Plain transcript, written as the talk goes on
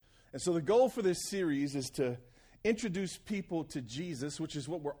And so the goal for this series is to introduce people to Jesus, which is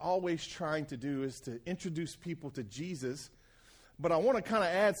what we're always trying to do, is to introduce people to Jesus. But I want to kind of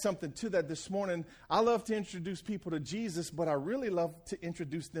add something to that this morning. I love to introduce people to Jesus, but I really love to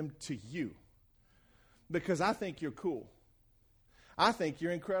introduce them to you because I think you're cool. I think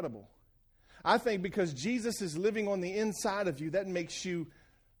you're incredible. I think because Jesus is living on the inside of you, that makes you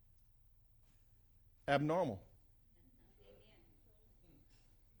abnormal.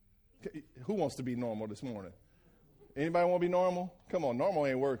 Who wants to be normal this morning? Anybody want to be normal? Come on, normal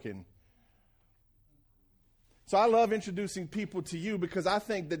ain't working. So I love introducing people to you because I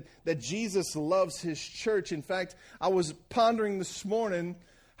think that Jesus loves his church. In fact, I was pondering this morning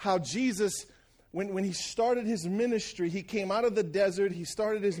how Jesus, when he started his ministry, he came out of the desert. He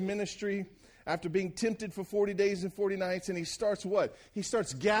started his ministry after being tempted for 40 days and 40 nights. And he starts what? He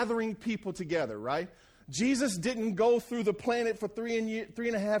starts gathering people together, right? Jesus didn't go through the planet for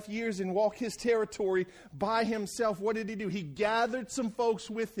 3.5 years and walk his territory by himself. What did he do? He gathered some folks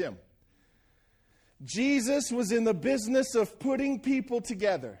with him. Jesus was in the business of putting people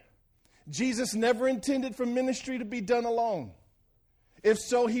together. Jesus never intended for ministry to be done alone. If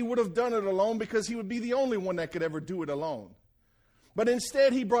so, he would have done it alone because he would be the only one that could ever do it alone. But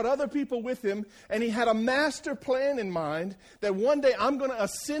instead, he brought other people with him, and he had a master plan in mind that one day I'm going to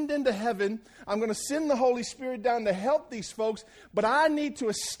ascend into heaven. I'm going to send the Holy Spirit down to help these folks, but I need to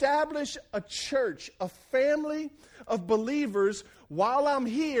establish a church, a family of believers while I'm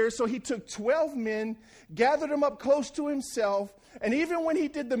here. So he took 12 men, gathered them up close to himself, and even when he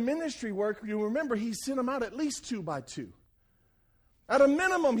did the ministry work, you remember he sent them out at least 2 by 2. At a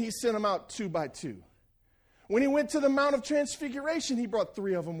minimum, he sent them out 2 by 2. When he went to the Mount of Transfiguration, he brought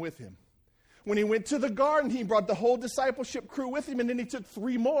 3 of them with him. When he went to the garden, he brought the whole discipleship crew with him, and then he took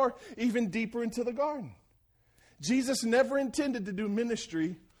 3 more even deeper into the garden. Jesus never intended to do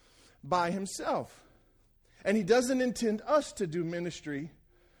ministry by himself. And he doesn't intend us to do ministry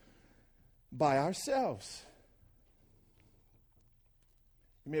by ourselves.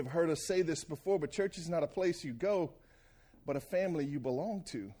 You may have heard us say this before, but church is not a place you go, but a family you belong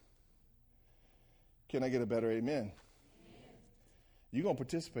to. Can I get a better amen? You're going to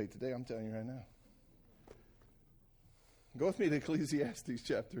participate today, I'm telling you right now. Go with me to Ecclesiastes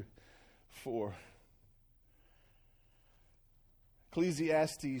chapter 4.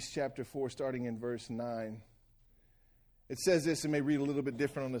 Ecclesiastes chapter 4, starting in verse 9. It says this, it may read a little bit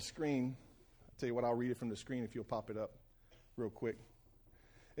different on the screen. I'll tell you what, I'll read it from the screen if you'll pop it up real quick.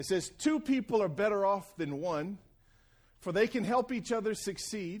 It says, 2 people are better off than one, for they can help each other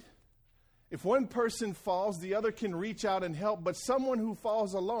succeed. If one person falls, the other can reach out and help, but someone who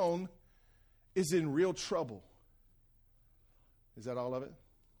falls alone is in real trouble. Is that all of it?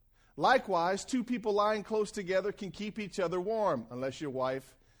 Likewise, 2 people lying close together can keep each other warm, unless your wife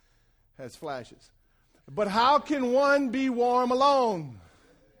has flashes. But how can one be warm alone?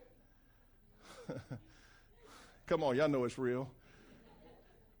 Come on, y'all know it's real.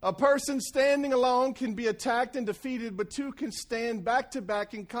 A person standing alone can be attacked and defeated, but 2 can stand back to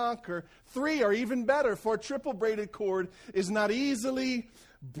back and conquer. 3 are even better, for a triple braided cord is not easily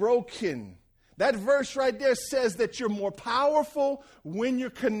broken. That verse right there says that you're more powerful when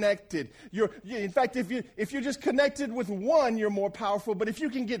you're connected. In fact, if you're just connected with one, you're more powerful. But if you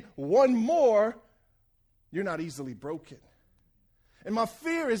can get one more, you're not easily broken. And my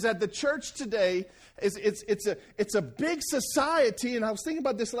fear is that the church today it's a big society. And I was thinking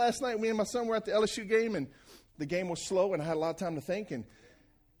about this last night. Me and my son were at the LSU game, and the game was slow, and I had a lot of time to think. And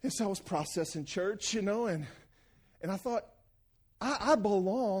so I was processing church, and I thought, I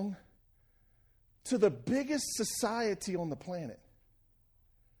belong to the biggest society on the planet.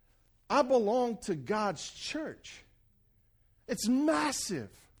 I belong to God's church. It's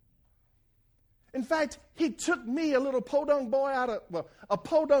massive. In fact, he took me, a podunk boy out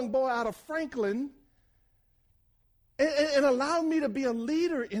of Franklin, and allowed me to be a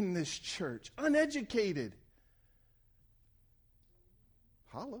leader in this church, uneducated.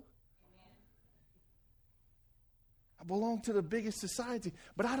 Holla. I belong to the biggest society,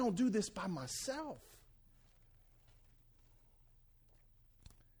 but I don't do this by myself.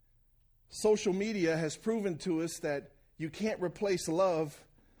 Social media has proven to us that you can't replace love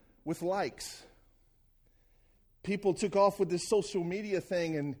with likes. People took off with this social media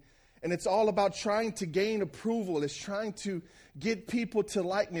thing, and it's all about trying to gain approval. It's trying to get people to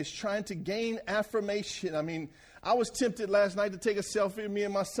like me. It's trying to gain affirmation. I mean, I was tempted last night to take a selfie of me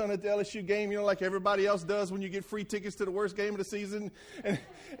and my son at the LSU game, like everybody else does when you get free tickets to the worst game of the season. And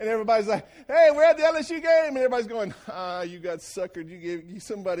everybody's like, hey, we're at the LSU game. And everybody's going, you got suckered.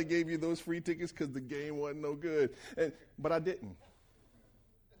 Somebody gave you those free tickets because the game wasn't no good. But I didn't.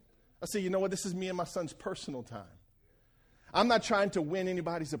 I say, you know what? This is me and my son's personal time. I'm not trying to win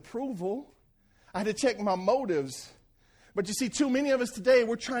anybody's approval. I had to check my motives. But you see, too many of us today,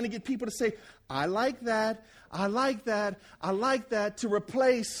 we're trying to get people to say, I like that, I like that, I like that, to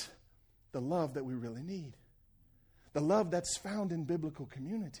replace the love that we really need. The love that's found in biblical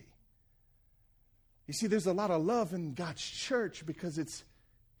community. You see, there's a lot of love in God's church because it's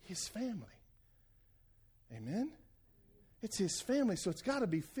His family. Amen? It's His family, so it's got to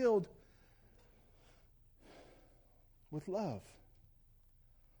be filled with love.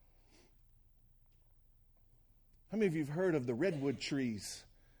 How many of you have heard of the redwood trees?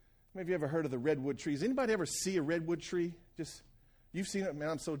 How many of you ever heard of the redwood trees? Anybody ever see a redwood tree? You've seen it? Man,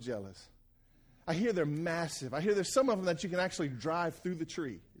 I'm so jealous. I hear they're massive. I hear there's some of them that you can actually drive through the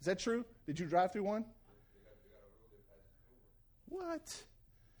tree. Is that true? Did you drive through one? What?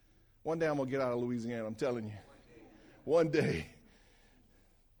 One day I'm going to get out of Louisiana, I'm telling you. One day.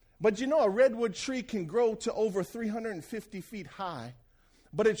 But you know, a redwood tree can grow to over 350 feet high,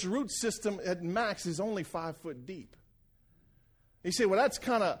 but its root system at max is only 5 foot deep. You say, well, that's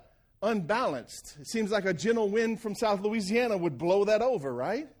kind of unbalanced. It seems like a gentle wind from South Louisiana would blow that over,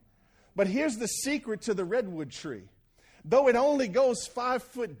 right? But here's the secret to the redwood tree. Though it only goes 5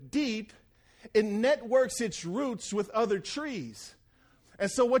 foot deep, it networks its roots with other trees.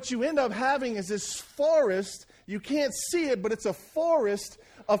 And so what you end up having is this forest. You can't see it, but it's a forest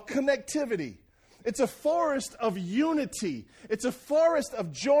of connectivity. It's a forest of unity. It's a forest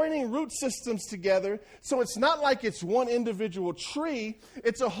of joining root systems together. So it's not like it's one individual tree.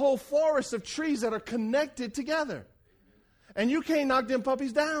 It's a whole forest of trees that are connected together. And you can't knock them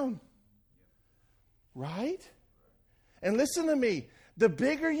puppies down. Right? And listen to me. The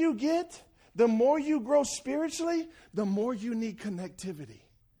bigger you get, the more you grow spiritually, the more you need connectivity.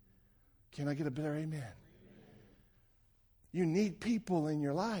 Can I get a better amen? You need people in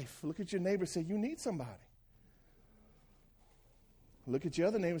your life. Look at your neighbor and say, you need somebody. Look at your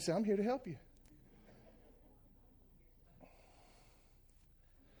other neighbor and say, I'm here to help you.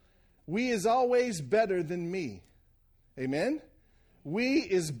 We is always better than me. Amen? We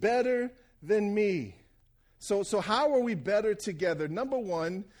is better than me. So how are we better together? Number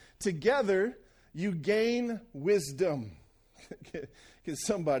one, together you gain wisdom. Can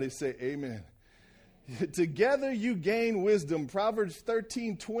somebody say amen? Together you gain wisdom. Proverbs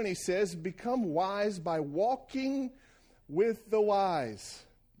 13:20 says, become wise by walking with the wise.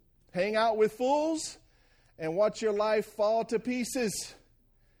 Hang out with fools and watch your life fall to pieces.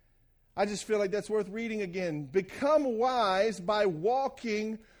 I just feel like that's worth reading again. Become wise by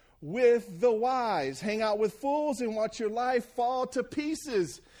walking with the wise. Hang out with fools and watch your life fall to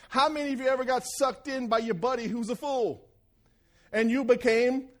pieces. How many of you ever got sucked in by your buddy who's a fool? And you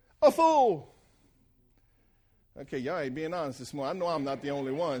became a fool. Okay, y'all ain't being honest this morning. I know I'm not the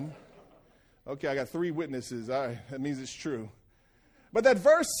only one. Okay, I got 3 witnesses. All right, that means it's true. But that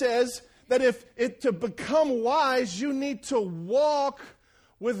verse says that to become wise, you need to walk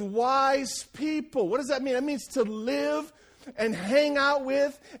with wise people. What does that mean? That means to live and hang out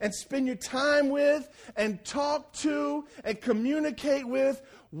with and spend your time with and talk to and communicate with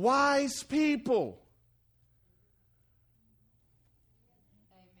wise people.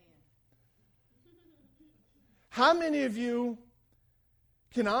 How many of you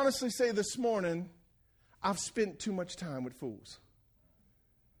can honestly say this morning, I've spent too much time with fools?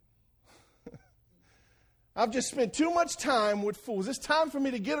 I've just spent too much time with fools. It's time for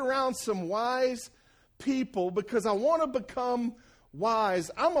me to get around some wise people because I want to become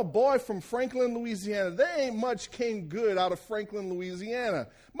wise. I'm a boy from Franklin, Louisiana. There ain't much came good out of Franklin, Louisiana.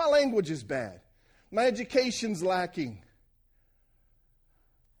 My language is bad. My education's lacking.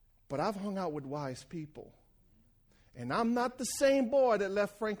 But I've hung out with wise people. And I'm not the same boy that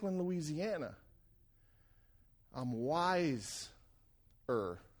left Franklin, Louisiana. I'm wiser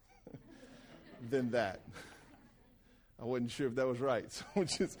than that. I wasn't sure if that was right. So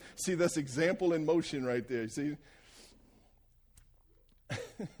just see this example in motion right there. See?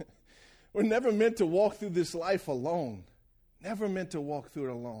 We're never meant to walk through this life alone. Never meant to walk through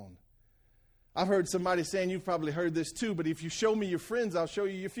it alone. I've heard somebody saying, you've probably heard this too, but if you show me your friends, I'll show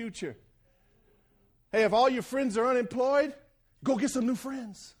you your future. Hey, if all your friends are unemployed, go get some new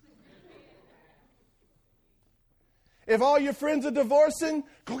friends. If all your friends are divorcing,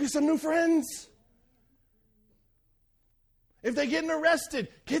 go get some new friends. If they're getting arrested,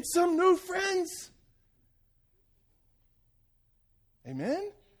 get some new friends.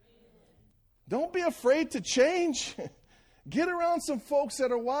 Amen? Don't be afraid to change. Get around some folks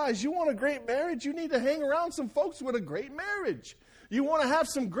that are wise. You want a great marriage? You need to hang around some folks with a great marriage. You want to have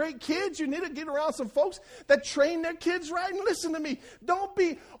some great kids? You need to get around some folks that train their kids right. And listen to me. Don't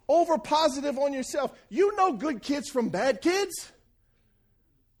be over positive on yourself. You know good kids from bad kids.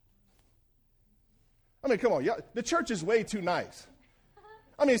 I mean, come on. The church is way too nice.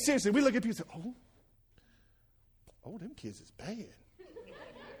 I mean, seriously, we look at people and say, oh, them kids is bad.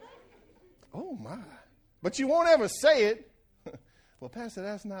 Oh, my. But you won't ever say it. Well, Pastor,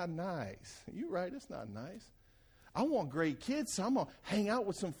 that's not nice. You're right, it's not nice. I want great kids, so I'm going to hang out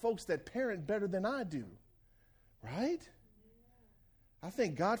with some folks that parent better than I do. Right? I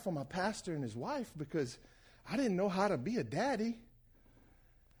thank God for my pastor and his wife because I didn't know how to be a daddy.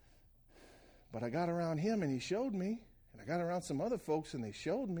 But I got around him and he showed me. And I got around some other folks and they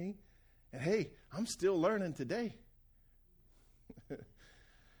showed me. And hey, I'm still learning today.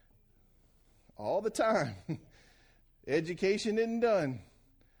 All the time. Education isn't done.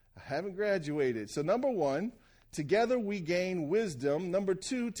 I haven't graduated. So number one, together we gain wisdom. Number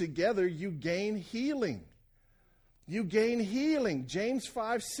two, together you gain healing. You gain healing. James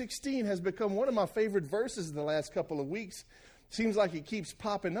 5:16 has become one of my favorite verses in the last couple of weeks. Seems like it keeps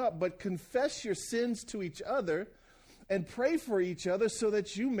popping up. But confess your sins to each other and pray for each other so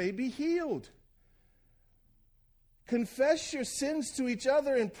that you may be healed. Confess your sins to each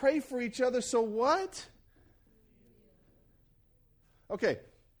other and pray for each other. So what? Okay,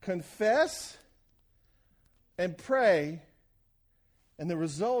 confess and pray, and the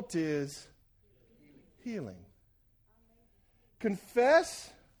result is healing.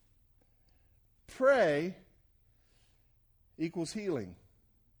 Confess, pray equals healing.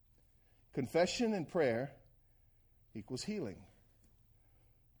 Confession and prayer equals healing.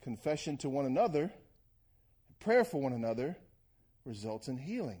 Confession to one another, prayer for one another results in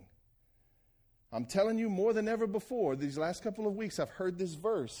healing. I'm telling you more than ever before, these last couple of weeks, I've heard this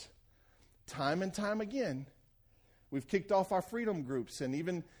verse time and time again. We've kicked off our freedom groups, and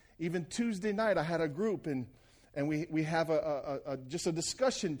even Tuesday night I had a group, and we have just a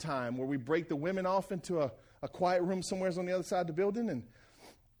discussion time where we break the women off into a quiet room somewhere on the other side of the building, and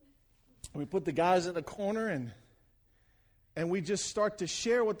we put the guys in the corner, and we just start to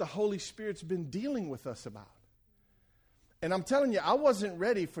share what the Holy Spirit's been dealing with us about. And I'm telling you, I wasn't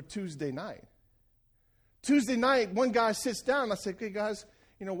ready for Tuesday night. Tuesday night, one guy sits down, and I say, okay, guys,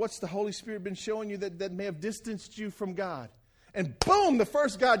 what's the Holy Spirit been showing you that may have distanced you from God? And boom, the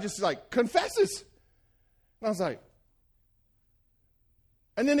first guy just confesses. And I was like,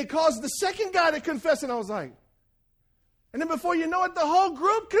 and then it caused the second guy to confess, and I was like, and then before you know it, the whole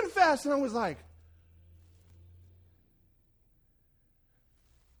group confessed, and I was like,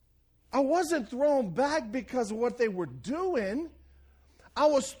 I wasn't thrown back because of what they were doing. I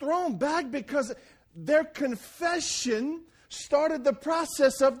was thrown back because their confession started the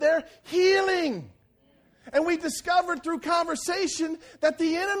process of their healing. And we discovered through conversation that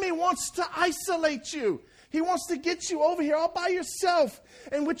the enemy wants to isolate you. He wants to get you over here all by yourself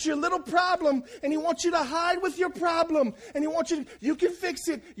and with your little problem. And he wants you to hide with your problem. And he wants you can fix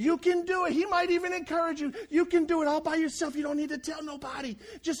it. You can do it. He might even encourage you. You can do it all by yourself. You don't need to tell nobody.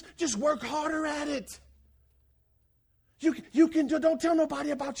 Just work harder at it. You can do. Don't tell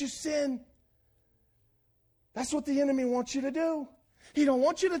nobody about your sin. That's what the enemy wants you to do. He don't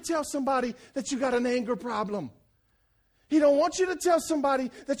want you to tell somebody that you got an anger problem. He don't want you to tell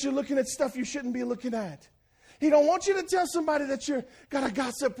somebody that you're looking at stuff you shouldn't be looking at. He don't want you to tell somebody that you got a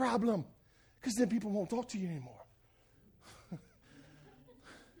gossip problem, because then people won't talk to you anymore.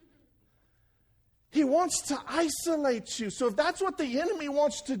 He wants to isolate you. So if that's what the enemy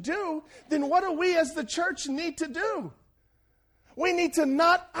wants to do, then what do we as the church need to do? We need to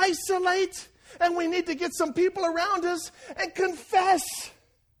not isolate, and we need to get some people around us and confess.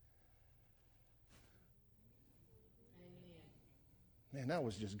 Man, that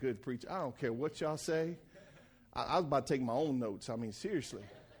was just good preaching. I don't care what y'all say. I was about to take my own notes. I mean, seriously.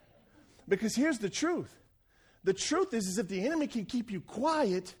 Because here's the truth. The truth is if the enemy can keep you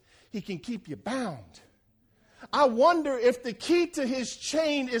quiet, he can keep you bound. I wonder if the key to his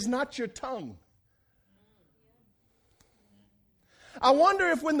chain is not your tongue. I wonder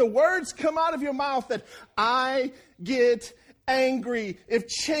if when the words come out of your mouth that I get angry, if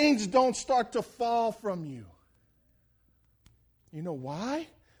chains don't start to fall from you. You know why?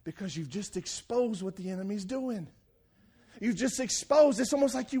 Because you've just exposed what the enemy's doing. You've just exposed. It's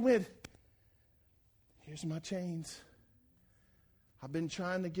almost like you went, here's my chains. I've been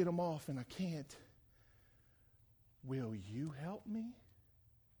trying to get them off and I can't. Will you help me?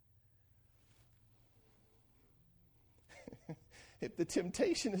 If the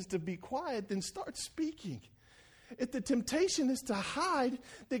temptation is to be quiet, then start speaking. If the temptation is to hide,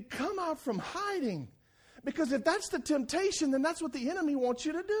 then come out from hiding. Because if that's the temptation, then that's what the enemy wants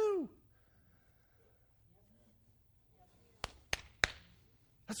you to do.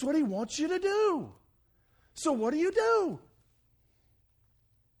 That's what he wants you to do. So what do?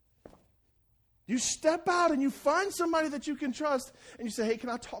 You step out and you find somebody that you can trust and you say, hey, can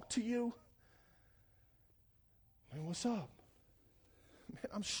I talk to you? Man, what's up? Man,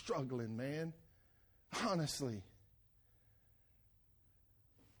 I'm struggling, man. Honestly.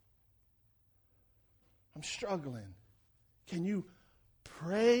 I'm struggling. Can you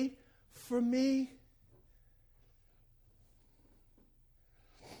pray for me?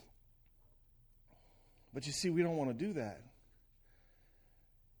 But you see, we don't want to do that.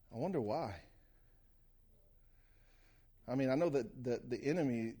 I wonder why. I mean, I know that the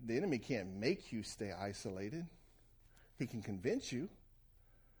enemy can't make you stay isolated. He can convince you.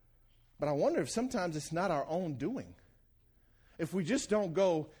 But I wonder if sometimes it's not our own doing. If we just don't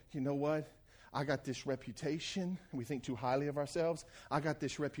go, you know what? I got this reputation. We think too highly of ourselves. I got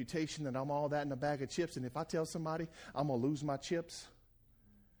this reputation that I'm all that in a bag of chips. And if I tell somebody I'm going to lose my chips,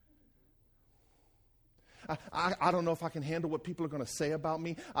 I don't know if I can handle what people are going to say about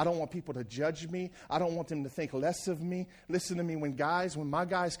me. I don't want people to judge me. I don't want them to think less of me. Listen to me, when my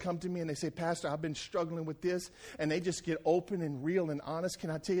guys come to me and they say, Pastor, I've been struggling with this, and they just get open and real and honest,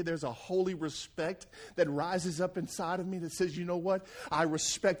 can I tell you there's a holy respect that rises up inside of me that says, you know what? I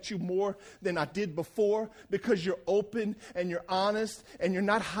respect you more than I did before because you're open and you're honest and you're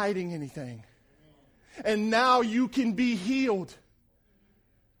not hiding anything. And now you can be healed.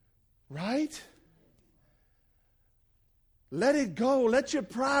 Right? Let it go. Let your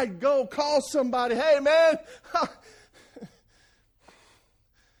pride go. Call somebody. Hey, man,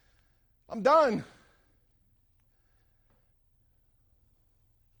 I'm done.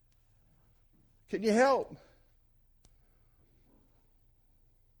 Can you help?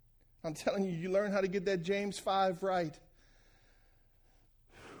 I'm telling you, you learn how to get that James 5 right.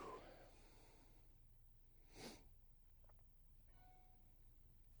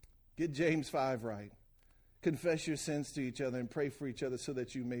 Get James 5 right. Confess your sins to each other and pray for each other so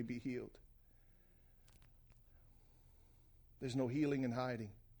that you may be healed. There's no healing in hiding.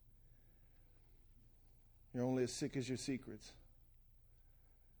 You're only as sick as your secrets.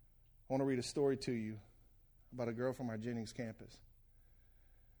 I want to read a story to you about a girl from our Jennings campus.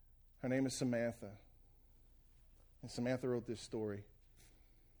 Her name is Samantha. And Samantha wrote this story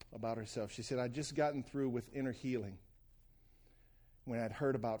about herself. She said, I'd just gotten through with inner healing when I'd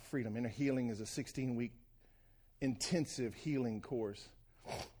heard about freedom. Inner healing is a 16-week intensive healing course.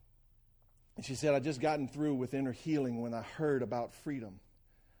 And she said, I'd just gotten through with inner healing when I heard about freedom.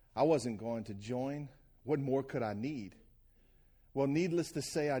 I wasn't going to join. What more could I need? Well, needless to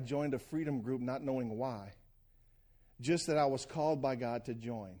say, I joined a freedom group not knowing why. Just that I was called by God to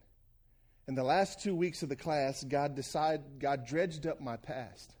join. In the last 2 weeks of the class, God dredged up my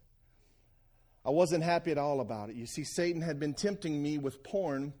past. I wasn't happy at all about it. You see, Satan had been tempting me with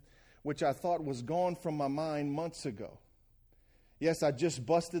porn, which I thought was gone from my mind months ago. Yes, I just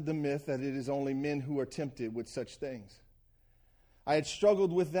busted the myth that it is only men who are tempted with such things. I had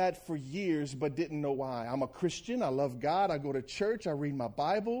struggled with that for years, but didn't know why. I'm a Christian. I love God. I go to church. I read my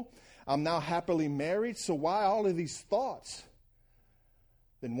Bible. I'm now happily married. So why all of these thoughts?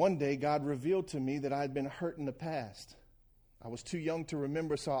 Then one day, God revealed to me that I had been hurt in the past. I was too young to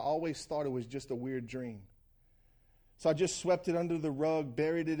remember, so I always thought it was just a weird dream. So I just swept it under the rug,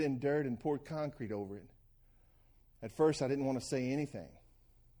 buried it in dirt, and poured concrete over it. At first, I didn't want to say anything.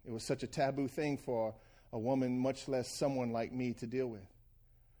 It was such a taboo thing for a woman, much less someone like me, to deal with.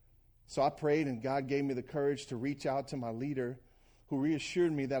 So I prayed, and God gave me the courage to reach out to my leader, who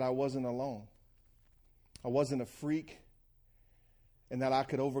reassured me that I wasn't alone. I wasn't a freak, and that I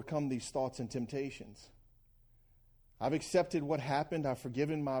could overcome these thoughts and temptations. I've accepted what happened. I've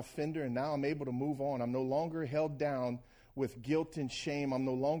forgiven my offender, and now I'm able to move on. I'm no longer held down with guilt and shame. I'm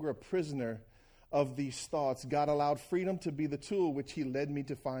no longer a prisoner of these thoughts. God allowed freedom to be the tool which he led me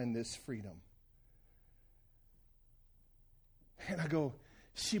to find this freedom. And I go,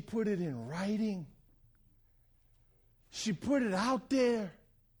 she put it in writing. She put it out there.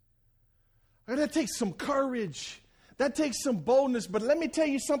 And that takes some courage. That takes some boldness, but let me tell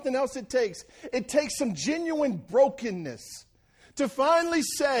you something else it takes. It takes some genuine brokenness to finally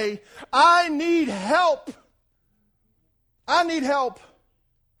say, I need help. I need help.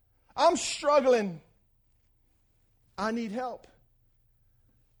 I'm struggling. I need help.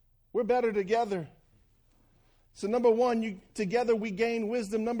 We're better together. So number one, together we gain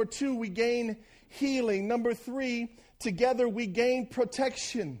wisdom. Number two, we gain healing. Number three, together we gain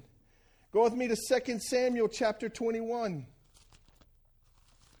protection. Go with me to 2 Samuel chapter 21.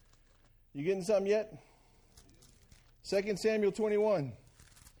 You getting something yet? 2 Samuel 21.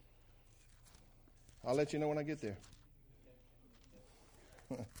 I'll let you know when I get there.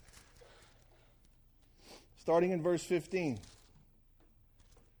 Starting in verse 15.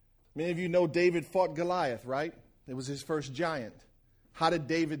 Many of you know David fought Goliath, right? It was his first giant. How did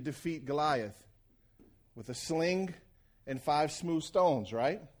David defeat Goliath? With a sling and 5 smooth stones,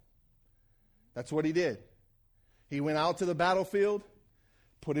 right? That's what he did. He went out to the battlefield,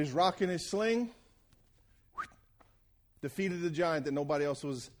 put his rock in his sling, defeated the giant that nobody else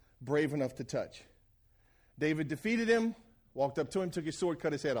was brave enough to touch. David defeated him, walked up to him, took his sword,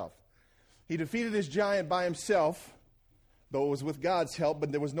 cut his head off. He defeated his giant by himself, though it was with God's help,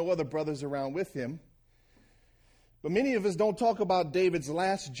 but there was no other brothers around with him. But many of us don't talk about David's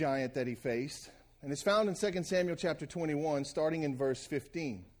last giant that he faced, and it's found in 2 Samuel chapter 21, starting in verse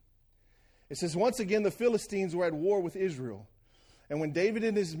 15. It says, once again the Philistines were at war with Israel, and when David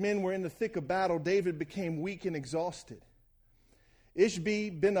and his men were in the thick of battle, David became weak and exhausted.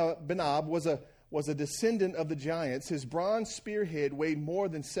 Ishbi-Benob was a descendant of the giants. His bronze spearhead weighed more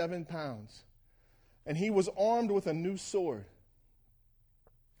than 7 pounds, and he was armed with a new sword.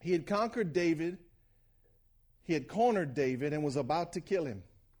 He had conquered David. He had cornered David and was about to kill him.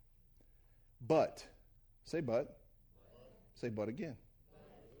 But, say but. Say but again.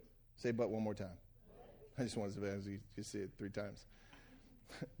 Say but one more time. I just wanted to say it 3 times.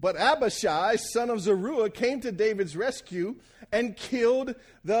 But Abishai, son of Zeruiah, came to David's rescue and killed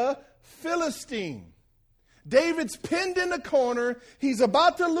the Philistine. David's pinned in a corner. He's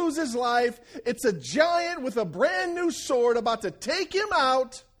about to lose his life. It's a giant with a brand new sword about to take him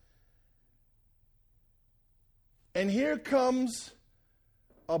out. And here comes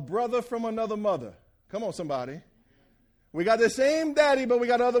a brother from another mother. Come on, somebody. We got the same daddy, but we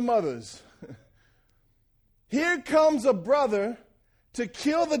got other mothers. Here comes a brother to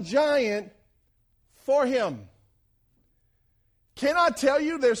kill the giant for him. Can I tell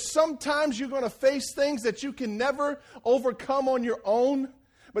you, there's sometimes you're going to face things that you can never overcome on your own,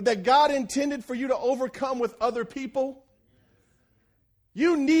 but that God intended for you to overcome with other people?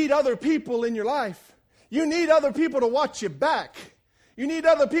 You need other people in your life. You need other people to watch your back. You need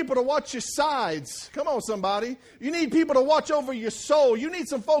other people to watch your sides. Come on, somebody. You need people to watch over your soul. You need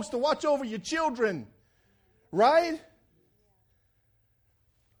some folks to watch over your children. Right?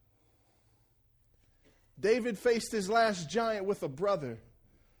 David faced his last giant with a brother,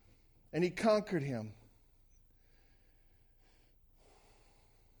 and he conquered him.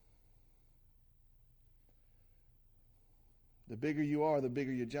 The bigger you are, the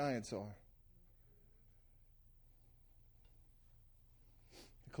bigger your giants are.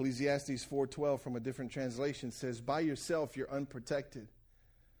 Ecclesiastes 4:12 from a different translation says, by yourself you're unprotected.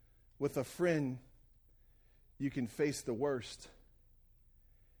 With a friend, you can face the worst.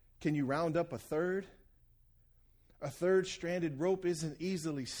 Can you round up a third? A third stranded rope isn't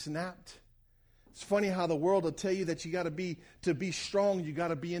easily snapped. It's funny how the world will tell you that you got to be strong, you got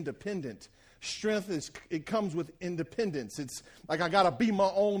to be independent. Strength it comes with independence. It's like I got to be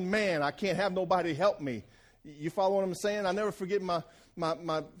my own man. I can't have nobody help me. You follow what I'm saying? I never forget my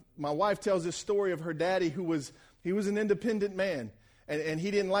wife tells this story of her daddy he was an independent man. And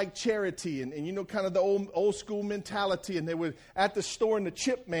he didn't like charity and you know, kind of the old school mentality. And they were at the store and the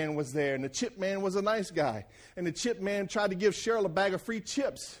chip man was there. And the chip man was a nice guy. And the chip man tried to give Cheryl a bag of free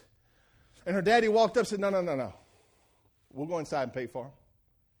chips. And her daddy walked up and said, no. We'll go inside and pay for them.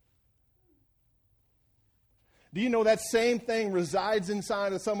 Do you know that same thing resides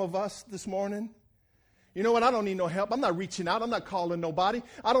inside of some of us this morning? You know what? I don't need no help. I'm not reaching out. I'm not calling nobody.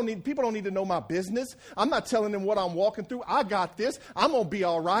 People don't need to know my business. I'm not telling them what I'm walking through. I got this. I'm going to be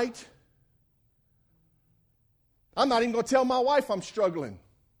all right. I'm not even going to tell my wife I'm struggling.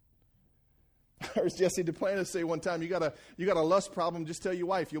 I heard Jesse Duplantis say one time, you got a lust problem, just tell your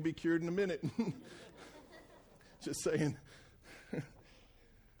wife. You'll be cured in a minute. Just saying.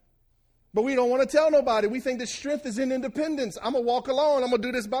 But we don't want to tell nobody. We think that strength is in independence. I'm going to walk alone. I'm going to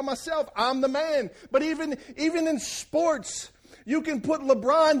do this by myself. I'm the man. But even in sports, you can put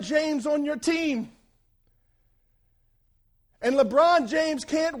LeBron James on your team. And LeBron James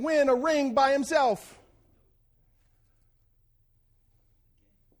can't win a ring by himself.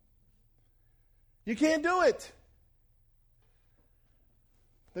 You can't do it.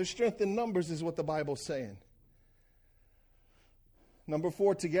 There's strength in numbers is what the Bible's saying. Number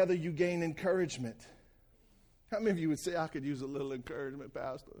 4, together you gain encouragement. How many of you would say, I could use a little encouragement,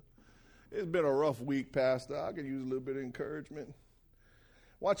 Pastor? It's been a rough week, Pastor. I could use a little bit of encouragement.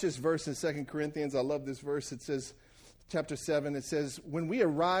 Watch this verse in 2 Corinthians. I love this verse. It says, chapter 7, it says, when we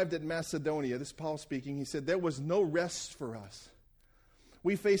arrived at Macedonia, this is Paul speaking, he said, there was no rest for us.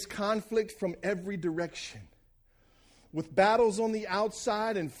 We faced conflict from every direction. with battles on the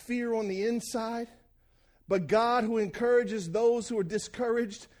outside and fear on the inside. But God, who encourages those who are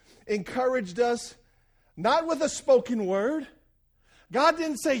discouraged, encouraged us not with a spoken word. God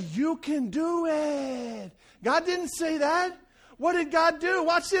didn't say, you can do it. God didn't say that. What did God do?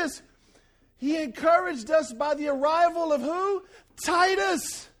 Watch this. He encouraged us by the arrival of who?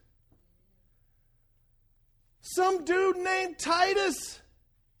 Titus. Some dude named Titus.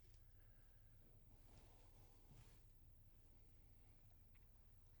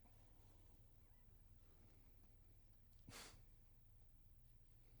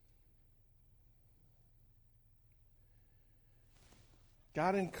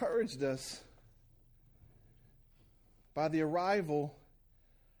 God encouraged us by the arrival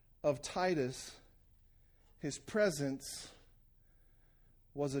of Titus. His presence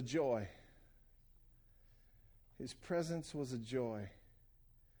was a joy. His presence was a joy.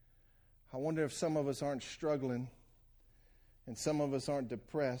 I wonder if some of us aren't struggling and some of us aren't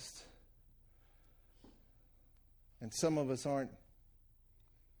depressed and some of us aren't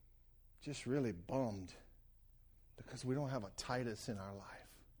just really bummed because we don't have a Titus in our life.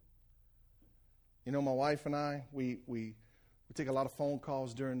 You know, my wife and I, we take a lot of phone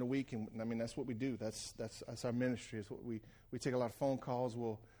calls during the week, and I mean that's what we do. That's our ministry. Is what we take a lot of phone calls.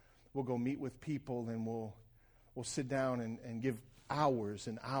 We'll go meet with people, and we'll sit down and give hours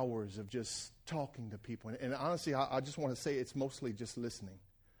and hours of just talking to people. And honestly, I just want to say it's mostly just listening.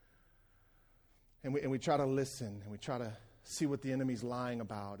 And we try to listen, and we try to see what the enemy's lying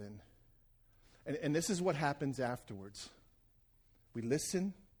about, and this is what happens afterwards. We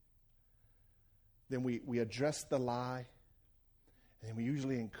listen, then we address the lie, and then we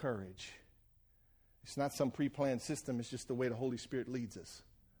usually encourage. It's not some pre-planned system, it's just the way the Holy Spirit leads us.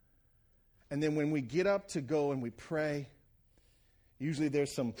 And then when we get up to go and we pray, usually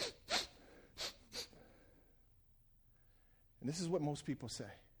there's some, and this is what most people say.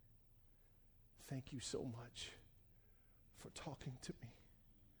 Thank you so much for talking to me.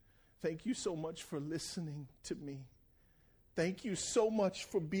 Thank you so much for listening to me. Thank you so much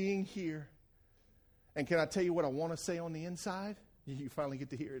for being here. And can I tell you what I want to say on the inside? You finally get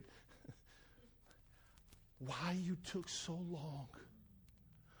to hear it. Why you took so long?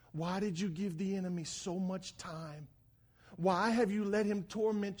 Why did you give the enemy so much time? Why have you let him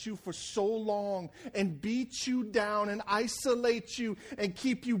torment you for so long and beat you down and isolate you and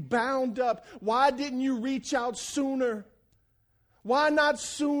keep you bound up? Why didn't you reach out sooner? Why not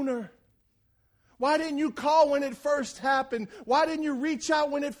sooner? Why didn't you call when it first happened? Why didn't you reach out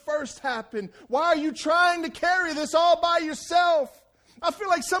when it first happened? Why are you trying to carry this all by yourself? I feel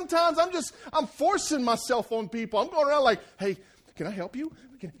like sometimes I'm forcing myself on people. I'm going around like, hey, can I help you?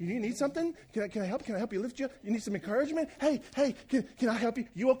 You need something? Can I help? Can I help you lift you up? You need some encouragement? Hey, can I help you?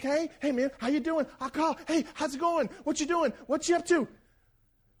 You okay? Hey, man, how you doing? I'll call. Hey, how's it going? What you doing? What you up to?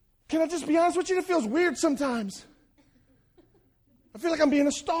 Can I just be honest with you? It feels weird sometimes. I feel like I'm being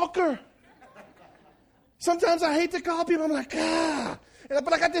a stalker. Sometimes I hate to call people. I'm like,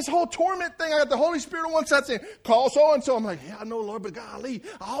 but I got this whole torment thing. I got the Holy Spirit on one side saying, call so-and-so. I'm like, yeah, I know, Lord, but golly,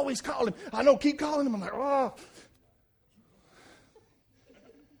 I always call him. I know, keep calling him. I'm like, oh.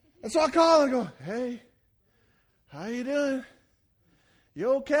 And so I call and I go, hey, how you doing?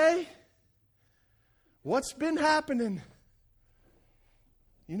 You okay? What's been happening?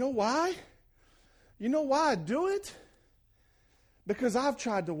 You know why? You know why I do it? Because I've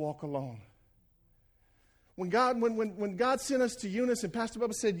tried to walk alone. When God sent us to Eunice and Pastor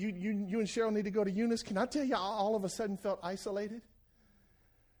Bubba said, you and Cheryl need to go to Eunice, can I tell you I all of a sudden felt isolated?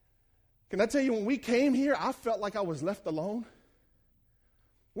 Can I tell you when we came here, I felt like I was left alone?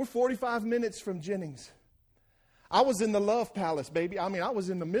 We're 45 minutes from Jennings. I was in the Love Palace, baby. I mean, I was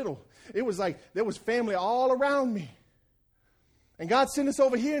in the middle. It was like there was family all around me. And God sent us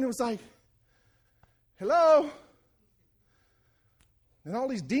over here and it was like, hello? And all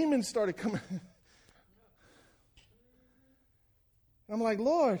these demons started coming. I'm like,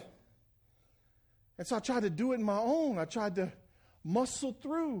 Lord. And so I tried to do it on my own. I tried to muscle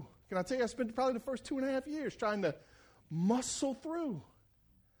through. Can I tell you, I spent probably the first 2.5 years trying to muscle through.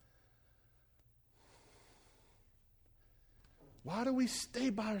 Why do we stay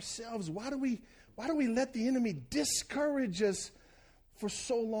by ourselves? Why do we let the enemy discourage us for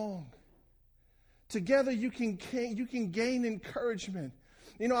so long? Together you can gain encouragement.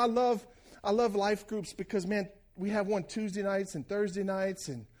 You know, I love life groups because, man, we have one Tuesday nights and Thursday nights,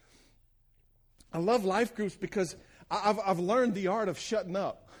 and I love life groups because I've learned the art of shutting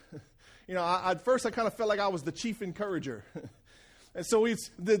up. You know, at first I kind of felt like I was the chief encourager. And so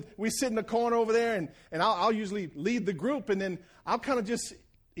we sit in the corner over there, and I'll usually lead the group, and then I'll kind of just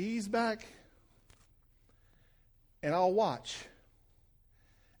ease back. and I'll watch.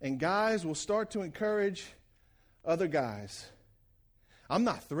 And guys will start to encourage other guys. I'm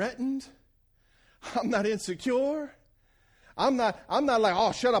not threatened. I'm not insecure. I'm not like,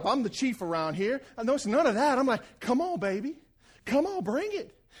 oh, shut up, I'm the chief around here. I know it's none of that. I'm like, come on, baby. Come on, bring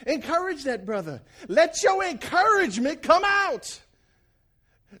it. Encourage that brother. Let your encouragement come out.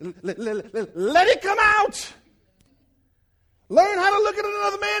 Let it come out. Learn how to look at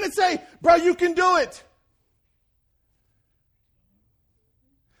another man and say, bro, you can do it.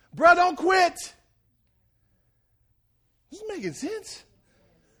 Bro, don't quit. This is making sense.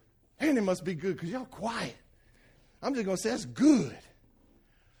 And it must be good because y'all quiet. I'm just going to say that's good.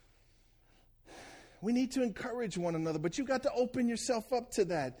 We need to encourage one another, but you got to open yourself up to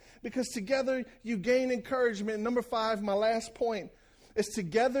that because together you gain encouragement. Number 5, my last point, is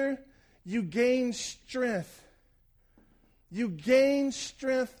together you gain strength. You gain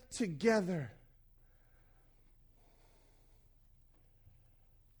strength together.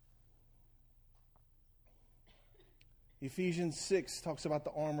 Ephesians 6 talks about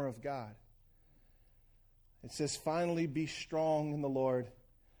the armor of God. It says, finally be strong in the Lord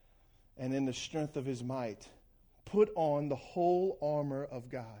and in the strength of his might. Put on the whole armor of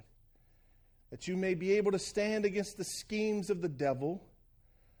God, that you may be able to stand against the schemes of the devil.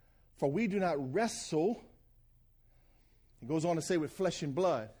 For we do not wrestle, it goes on to say, with flesh and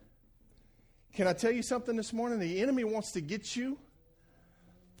blood. Can I tell you something this morning? The enemy wants to get you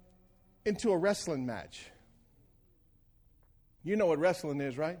into a wrestling match. You know what wrestling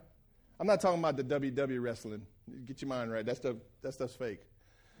is, right? I'm not talking about the WWE wrestling. Get your mind right. That stuff's fake.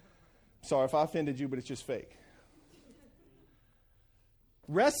 Sorry if I offended you, but it's just fake.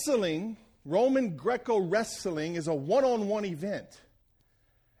 Wrestling, Roman Greco wrestling, is a one-on-one event.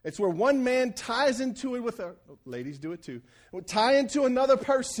 It's where one man ties into it with ladies do it too. Tie into another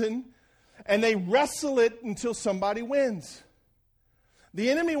person, and they wrestle it until somebody wins.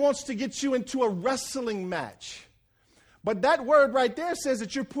 The enemy wants to get you into a wrestling match. But that word right there says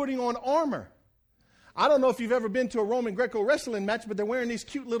that you're putting on armor. I don't know if you've ever been to a Roman Greco wrestling match, but they're wearing these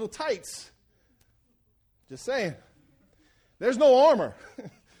cute little tights. Just saying. There's no armor.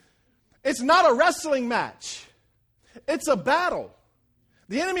 It's not a wrestling match. It's a battle.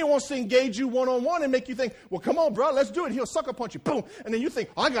 The enemy wants to engage you one-on-one and make you think, well, come on, bro, let's do it. He'll sucker punch you. Boom. And then you think,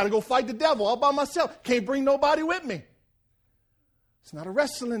 I got to go fight the devil all by myself. Can't bring nobody with me. It's not a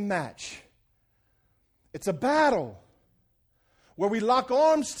wrestling match. It's a battle where we lock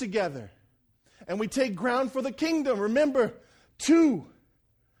arms together and we take ground for the kingdom. Remember, 2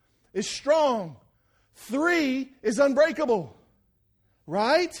 is strong. 3 is unbreakable.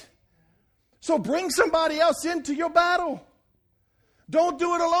 Right? So bring somebody else into your battle. Don't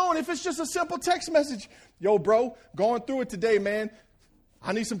do it alone. If it's just a simple text message, yo, bro, going through it today, man.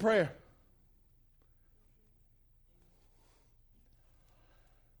 I need some prayer.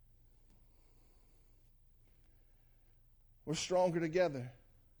 We're stronger together.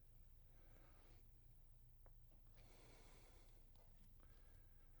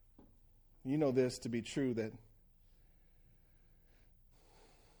 You know this to be true, that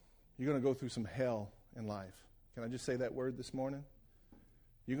you're going to go through some hell in life. Can I just say that word this morning?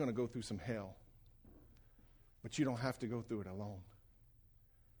 You're going to go through some hell. But you don't have to go through it alone.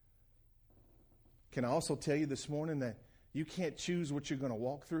 Can I also tell you this morning that you can't choose what you're going to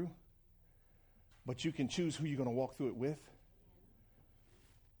walk through, but you can choose who you're going to walk through it with?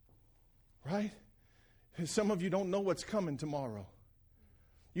 Right? Some of you don't know what's coming tomorrow.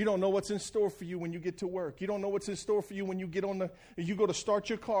 You don't know what's in store for you when you get to work. You don't know what's in store for you when you you go to start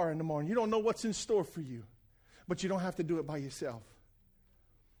your car in the morning. You don't know what's in store for you. But you don't have to do it by yourself.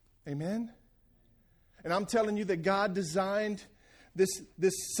 Amen? And I'm telling you that God designed this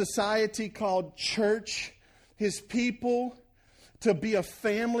society called church, his people, to be a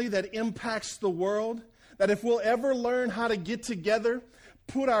family that impacts the world. That if we'll ever learn how to get together,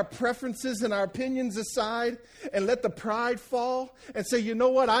 put our preferences and our opinions aside and let the pride fall and say, you know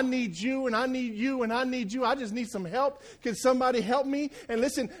what, I need you and I need you and I need you. I just need some help. Can somebody help me? And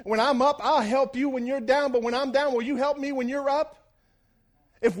listen, when I'm up, I'll help you when you're down. But when I'm down, will you help me when you're up?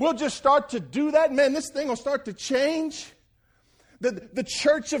 If we'll just start to do that, man, this thing will start to change. The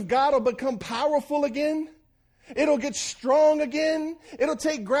church of God will become powerful again. It'll get strong again. It'll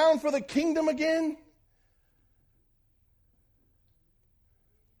take ground for the kingdom again.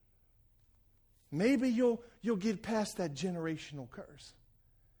 Maybe you'll get past that generational curse.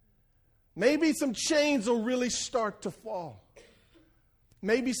 Maybe some chains will really start to fall.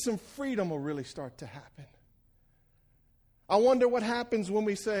 Maybe some freedom will really start to happen. I wonder what happens when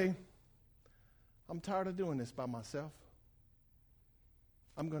we say, I'm tired of doing this by myself.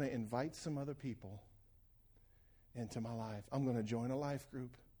 I'm going to invite some other people into my life. I'm going to join a life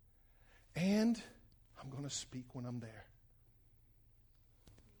group. And I'm going to speak when I'm there.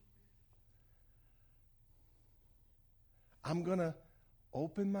 I'm going to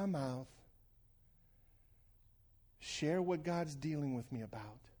open my mouth, share what God's dealing with me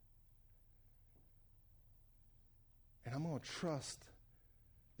about. And I'm going to trust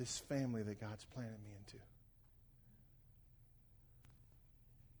this family that God's planted me into.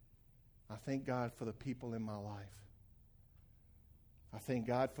 I thank God for the people in my life. I thank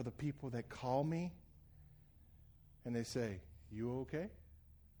God for the people that call me and they say, "You okay?"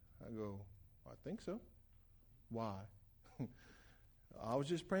 I go, "I think so." "Why?" "I was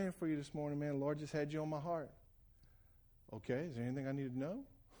just praying for you this morning, man. Lord just had you on my heart." "Okay, is there anything I need to know?"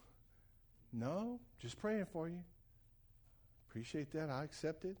 "No, just praying for you." "Appreciate that. I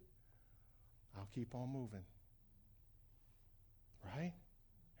accept it. I'll keep on moving." Right?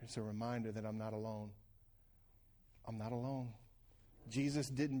 It's a reminder that I'm not alone. I'm not alone. Jesus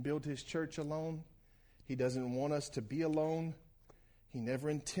didn't build his church alone. He doesn't want us to be alone. He never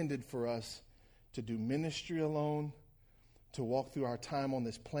intended for us to do ministry alone, to walk through our time on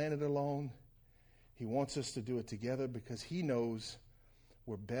this planet alone. He wants us to do it together because he knows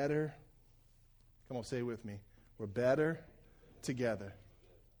we're better. Come on, say it with me. We're better together.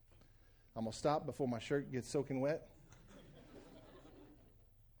 I'm going to stop before my shirt gets soaking wet.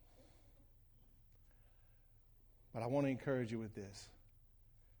 But I want to encourage you with this.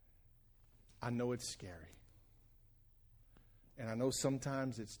 I know it's scary. And I know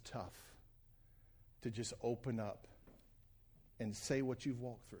sometimes it's tough to just open up and say what you've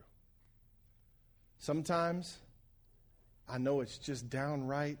walked through. Sometimes I know it's just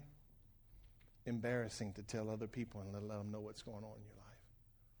downright embarrassing to tell other people and let them know what's going on in your life.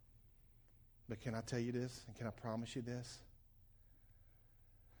 But can I tell you this, and can I promise you this?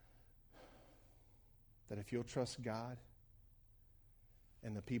 That if you'll trust God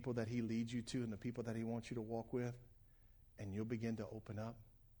and the people that he leads you to and the people that he wants you to walk with, and you'll begin to open up,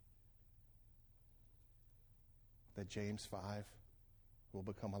 that James 5 will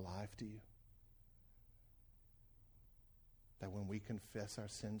become alive to you. That when we confess our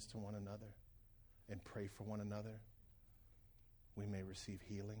sins to one another and pray for one another, we may receive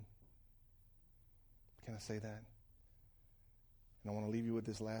healing. Can I say that? And I want to leave you with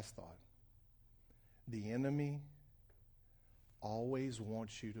this last thought. The enemy always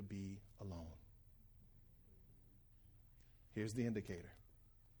wants you to be alone. Here's the indicator.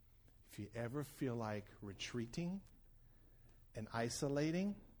 If you ever feel like retreating and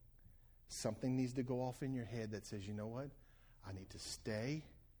isolating, something needs to go off in your head that says, you know what? I need to stay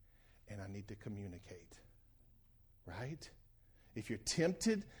and I need to communicate. Right? If you're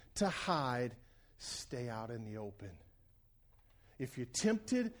tempted to hide, stay out in the open. If you're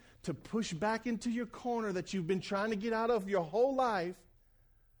tempted to push back into your corner that you've been trying to get out of your whole life,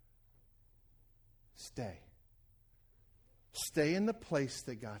 stay. Stay in the place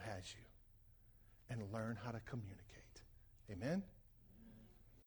that God has you and learn how to communicate. Amen?